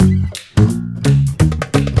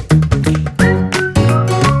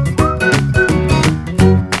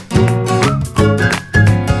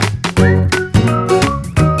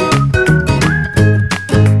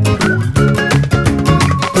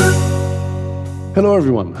Hello,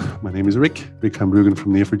 everyone. My name is Rick Hambruggen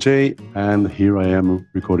from the FRJ, and here I am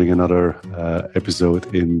recording another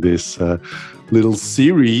episode in this little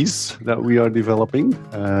series that we are developing.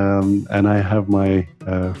 And I have my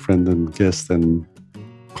friend and guest and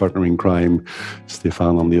partner in crime,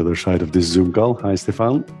 Stefan, on the other side of this Zoom call. Hi,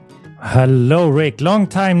 Stefan. Hello, Rick. Long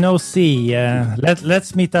time no see.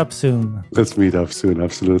 Let's meet up soon. Let's meet up soon,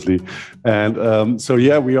 absolutely. And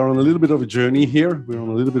we are on a little bit of a journey here. We're on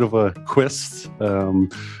a little bit of a quest.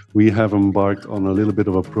 We have embarked on a little bit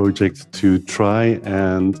of a project to try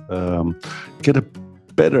and get a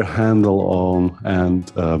better handle on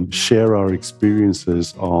and share our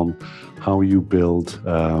experiences on how you build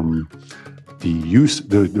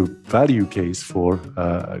the value case for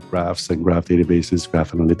graphs and graph databases,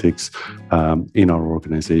 graph analytics in our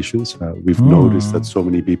organizations. We've noticed that so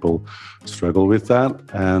many people struggle with that.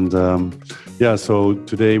 And so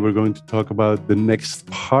today we're going to talk about the next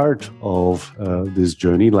part of this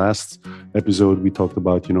journey. Last episode, we talked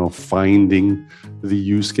about, finding the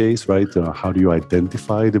use case, right? How do you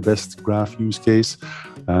identify the best graph use case?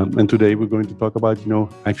 And today we're going to talk about,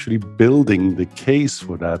 actually building the case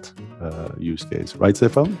for that use case. Right,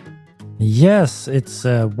 Stefan? Yes, it's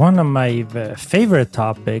one of my favorite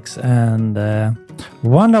topics. And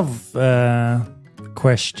one of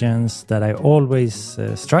questions that I always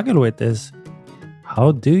struggle with is,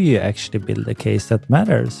 how do you actually build a case that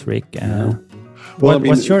matters, Rick?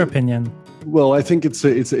 What's your opinion? Well, I think it's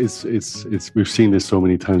we've seen this so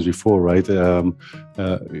many times before, right?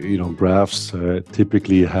 Graphs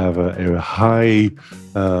typically have a high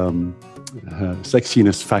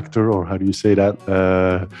sexiness factor, or how do you say that?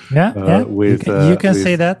 You can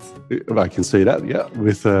say that. I can say that. Yeah,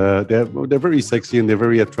 they're very sexy and they're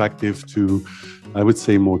very attractive to, I would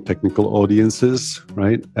say, more technical audiences,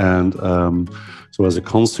 right? And so as a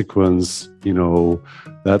consequence,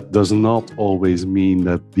 that does not always mean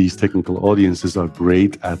that these technical audiences are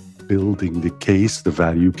great at building the case, the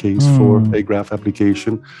value case for a graph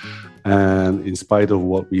application. And in spite of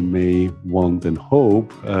what we may want and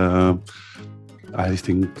hope, I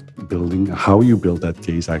think how you build that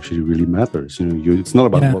case actually really matters. It's not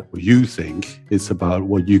about what you think; it's about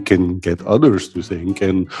what you can get others to think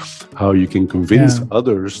and how you can convince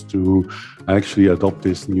others to actually adopt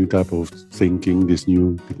this new type of thinking, this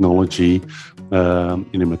new technology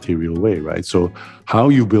in a material way, right? So, how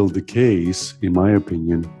you build the case, in my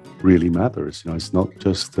opinion, really matters. It's not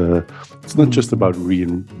just about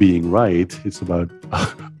being right. It's about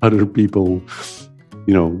other people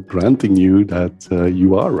granting you that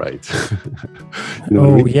you are right.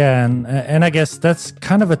 Yeah, and I guess that's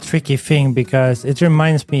kind of a tricky thing, because it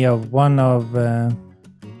reminds me of one of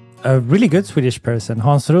a really good Swedish person,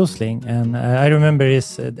 Hans Rosling, and I remember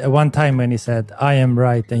his one time when he said, "I am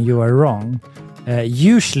right and you are wrong."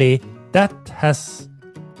 Usually, that has,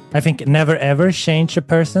 I think, never ever changed a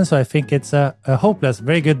person. So I think it's a hopeless,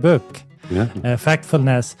 very good book. Yeah.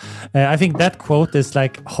 Factfulness. I think that quote is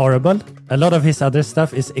horrible. A lot of his other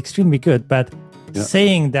stuff is extremely good, but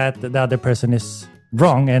saying that the other person is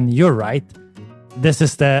wrong and you're right, this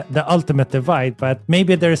is the ultimate divide. But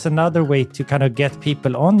maybe there's another way to kind of get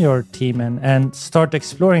people on your team and start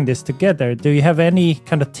exploring this together. Do you have any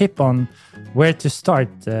kind of tip on where to start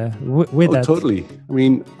with that? Totally. I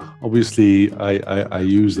mean, obviously, I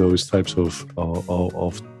use those types of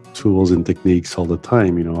tools and techniques all the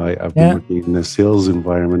time. I've been working in a sales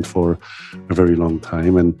environment for a very long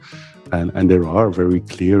time, and there are very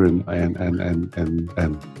clear and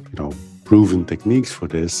proven techniques for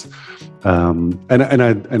this. And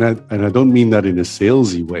I don't mean that in a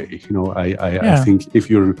salesy way. I think if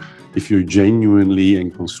you're genuinely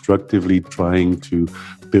and constructively trying to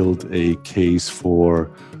build a case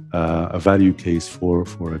for a value case for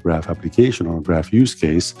a graph application or a graph use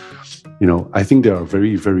case, I think there are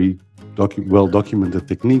very, very well-documented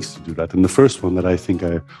techniques to do that. And the first one that I think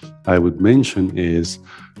I would mention is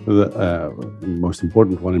the most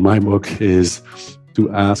important one in my book is to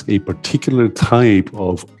ask a particular type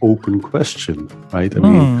of open question, right? I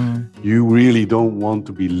mean, you really don't want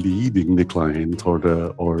to be leading the client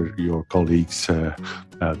or your colleagues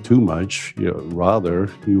too much. Rather,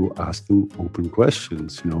 you ask them open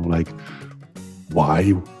questions, like,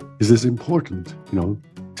 why is this important?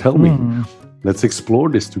 Tell me. Let's explore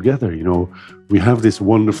this together. We have this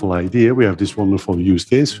wonderful idea. We have this wonderful use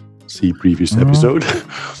case. See previous episode.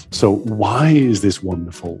 So why is this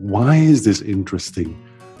wonderful? Why is this interesting?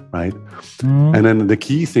 Right? And then the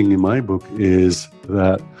key thing in my book is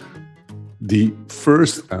that the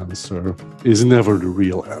first answer is never the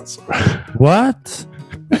real answer. What?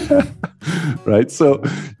 Right? So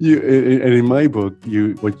and in my book,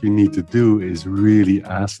 what you need to do is really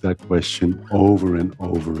ask that question over and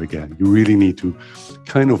over again. You really need to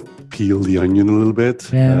kind of peel the onion a little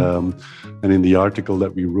bit. Yeah. And in the article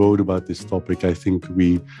that we wrote about this topic, I think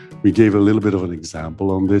we gave a little bit of an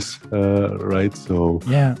example on this, right? So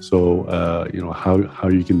how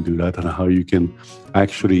you can do that and how you can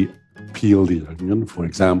actually peel the onion. For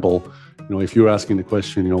example, if you're asking the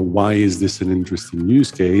question, why is this an interesting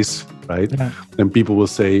use case, right? Yeah. Then people will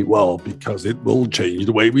say, well, because it will change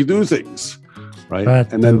the way we do things. Right.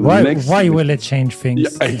 But and then why will it change things?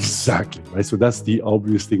 Yeah, exactly. Right. So that's the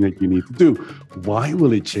obvious thing that you need to do. Why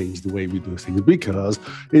will it change the way we do things? Because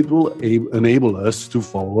it will enable us to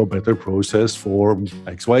follow a better process for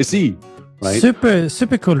XYZ. Right.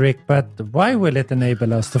 Super cool, Rick. But why will it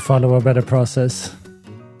enable us to follow a better process?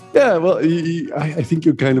 Yeah, well, I think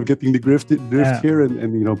you're kind of getting the drift here,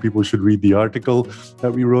 and people should read the article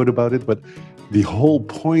that we wrote about it. But the whole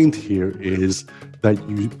point here is that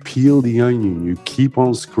you peel the onion, you keep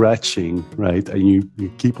on scratching, right? And you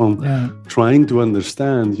keep on trying to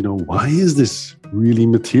understand, why is this really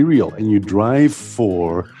material? And you drive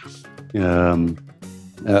for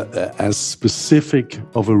as specific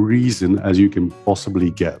of a reason as you can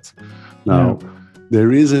possibly get. Now,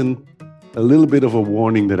 there isn't a little bit of a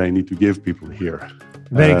warning that I need to give people here.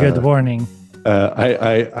 Very good warning.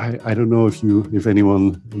 I don't know if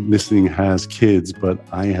anyone listening has kids, but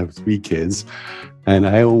I have 3 kids, and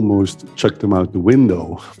I almost chucked them out the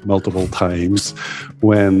window multiple times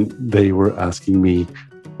when they were asking me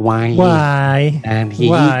why. And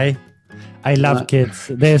why? I love kids.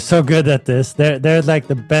 They're so good at this. They're like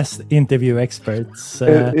the best interview experts.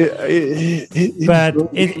 But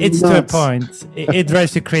it's to a point. It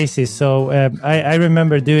drives you crazy. So I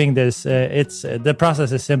remember doing this. The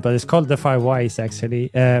process is simple. It's called the 5 whys actually,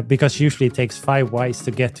 because usually it takes 5 whys to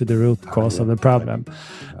get to the root cause of the problem.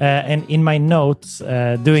 And in my notes,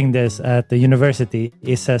 doing this at the university,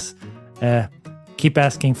 it says, keep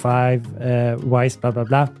asking 5 whys, blah, blah,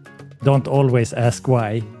 blah. Don't always ask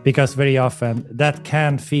why, because very often that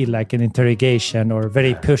can feel like an interrogation or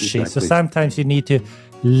very pushy. Exactly. So sometimes you need to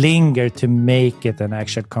linger to make it an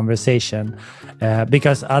actual conversation,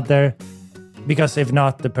 because if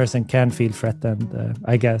not, the person can feel threatened,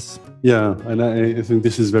 I guess. Yeah, and I think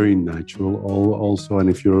this is very natural also. And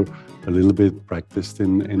if you're a little bit practiced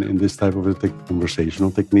in this type of a conversational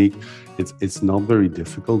technique, it's not very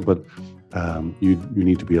difficult, but you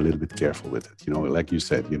need to be a little bit careful with it. Like you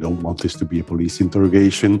said, you don't want this to be a police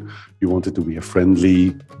interrogation. You want it to be a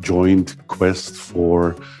friendly, joint quest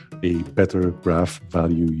for a better graph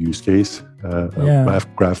value use case.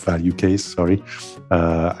 Graph value case, sorry.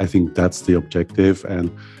 I think that's the objective. And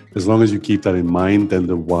as long as you keep that in mind, then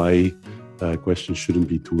the why question shouldn't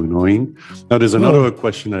be too annoying. Now, there's another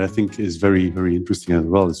question that I think is very, very interesting as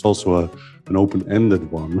well. It's also an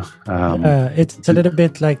open-ended one. It's a little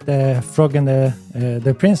bit like the Frog and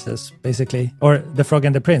the Princess, basically, or the Frog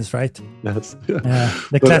and the Prince, right? Yes.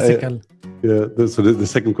 The classical. So the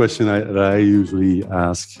second question that I usually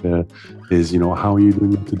ask is, how are you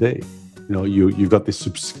doing it today? You've got this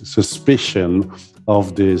suspicion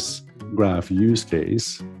of this graph use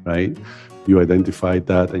case, right? You identified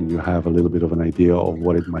that and you have a little bit of an idea of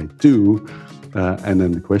what it might do. And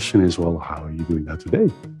then the question is, well, how are you doing that today?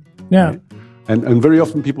 Yeah. Right? And very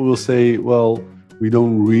often people will say, well, we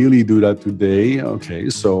don't really do that today. Okay,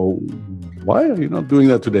 so why are you not doing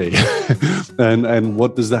that today? and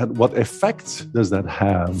what effect does that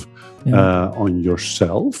have on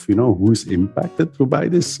yourself? Who's impacted by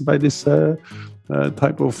this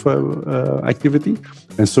type of activity?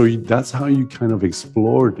 And so that's how you kind of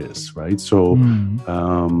explore this, right? So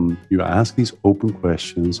you ask these open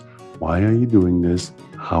questions. Why are you doing this?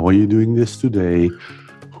 How are you doing this today?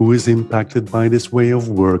 Who is impacted by this way of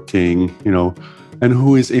working? And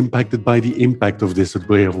who is impacted by the impact of this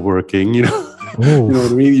way of working? You know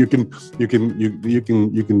what I mean? You can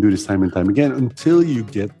do this time and time again until you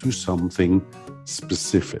get to something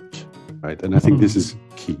specific, right? And I think this is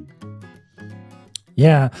key.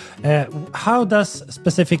 Yeah. How does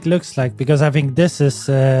specific looks like? Because I think this is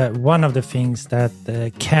one of the things that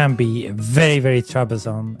can be very, very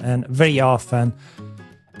troublesome, and very often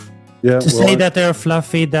say that they're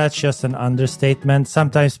fluffy, that's just an understatement.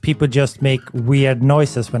 Sometimes people just make weird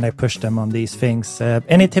noises when I push them on these things.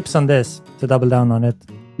 Any tips on this to double down on it?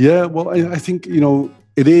 Yeah, well, I think,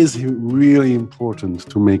 it is really important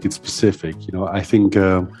to make it specific. I think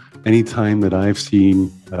any time that I've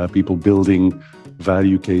seen people building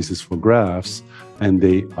value cases for graphs, and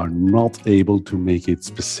they are not able to make it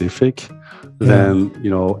specific, then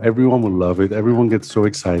everyone will love it. Everyone gets so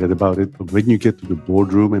excited about it. But when you get to the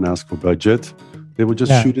boardroom and ask for budget, they will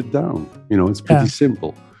just shoot it down. It's pretty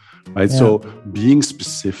simple, right? So being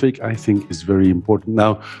specific, I think, is very important.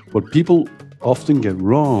 Now, what people often get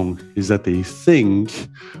wrong is that they think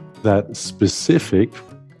that specific,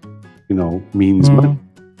 means money.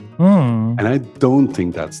 And I don't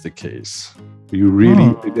think that's the case. You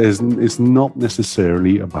really, it's not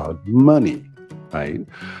necessarily about money, right?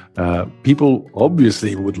 People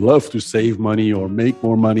obviously would love to save money or make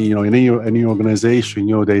more money. In any organization,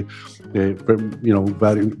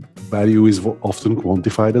 value is often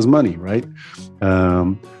quantified as money, right?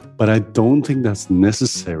 But I don't think that's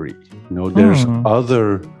necessary. There's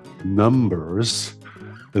other numbers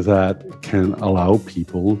that can allow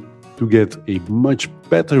people to get a much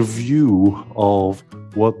better view of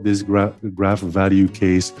what this graph value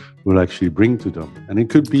case will actually bring to them. And it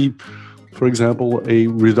could be, for example, a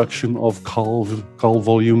reduction of call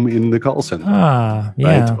volume in the call center,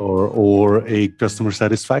 right? Or a customer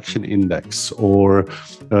satisfaction index, or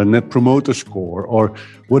a net promoter score, or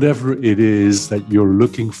whatever it is that you're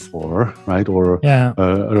looking for, right? Or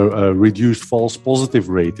a reduced false positive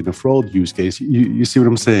rate in a fraud use case. You see what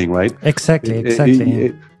I'm saying, right? Exactly.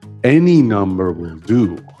 Any number will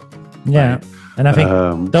do. Yeah. Right? And I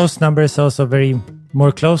think those numbers also very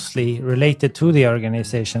more closely related to the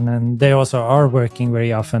organization, and they also are working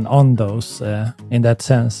very often on those in that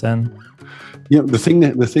sense. And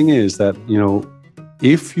the thing is that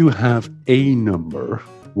if you have a number,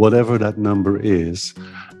 whatever that number is,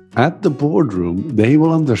 at the boardroom, they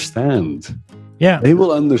will understand. Yeah, they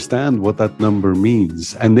will understand what that number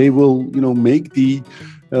means, and they will make the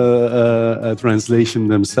translation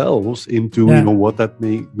themselves into what that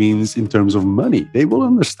means in terms of money. They will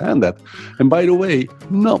understand that. And by the way,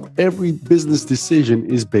 not every business decision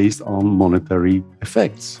is based on monetary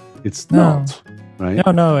effects. It's not, right?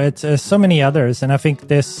 No, it's so many others. And I think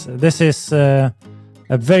this is a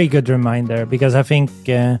very good reminder, because I think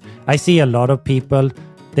I see a lot of people,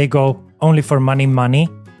 they go only for money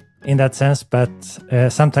in that sense, but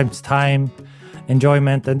sometimes time,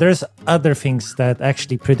 enjoyment, and there's other things that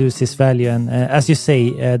actually produce this value. And as you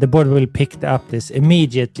say, the board will pick up this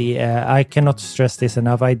immediately. I cannot stress this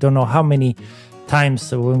enough. I don't know how many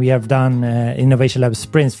times when we have done Innovation Lab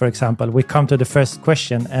sprints, for example, we come to the first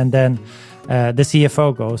question, and then the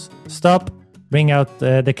CFO goes, stop, bring out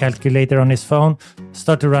the calculator on his phone,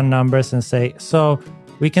 start to run numbers and say, so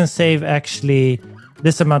we can save actually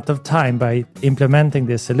this amount of time by implementing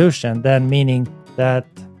this solution, then meaning that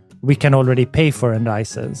we can already pay for a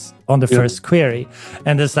license on the first query.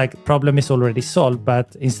 And it's like, problem is already solved.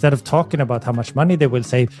 But instead of talking about how much money they will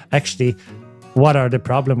save, actually, what are the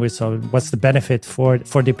problem we solve? What's the benefit for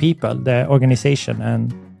the people, the organization?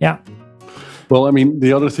 And Well, I mean,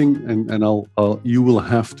 the other thing, and you will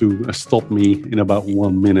have to stop me in about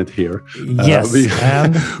 1 minute here. Yes,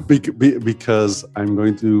 because I'm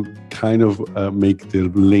going to kind of make the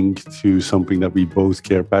link to something that we both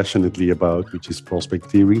care passionately about, which is prospect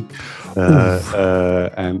theory,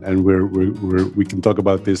 and we can talk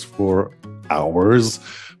about this for hours.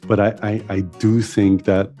 But I do think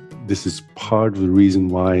that this is part of the reason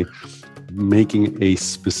why making a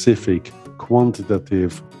specific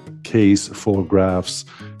quantitative case for graphs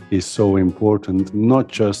is so important, not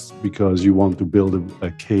just because you want to build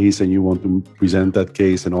a case and you want to present that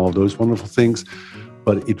case and all those wonderful things,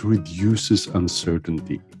 but it reduces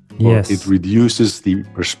uncertainty. Yes. It reduces the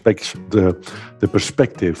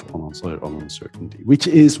perspective on uncertainty, which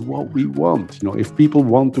is what we want. If people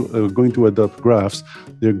are going to adopt graphs,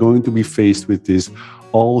 they're going to be faced with this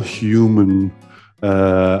all human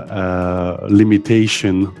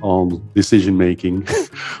limitation on decision making,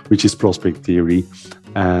 which is prospect theory.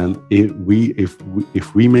 And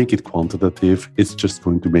if we make it quantitative, it's just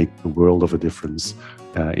going to make a world of a difference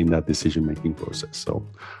in that decision making process. So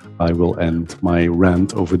I will end my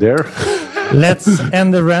rant over there. Let's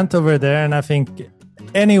end the rant over there. And I think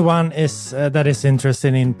anyone that is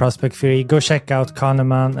interested in prospect theory, go check out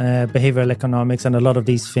Kahneman, behavioral economics, and a lot of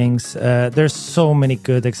these things. There's so many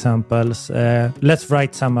good examples. Let's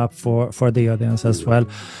write some up for the audience as well.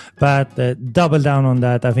 But double down on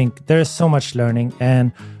that. I think there's so much learning,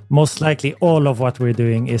 and most likely all of what we're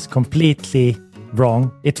doing is completely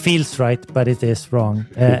wrong. It feels right, but it is wrong.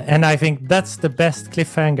 And I think that's the best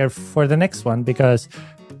cliffhanger for the next one, because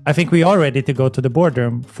I think we are ready to go to the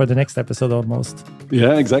boardroom for the next episode almost.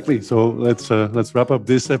 Yeah, exactly. So let's wrap up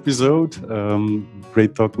this episode.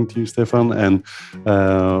 Great talking to you, Stefan. And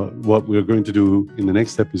what we're going to do in the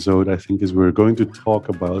next episode, I think, is we're going to talk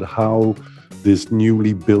about how this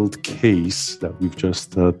newly built case that we've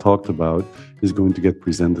just talked about is going to get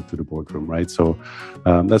presented to the boardroom, right? So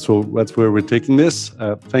that's where we're taking this.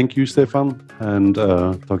 Thank you, Stefan, and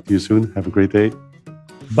talk to you soon. Have a great day.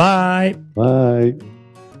 Bye. Bye.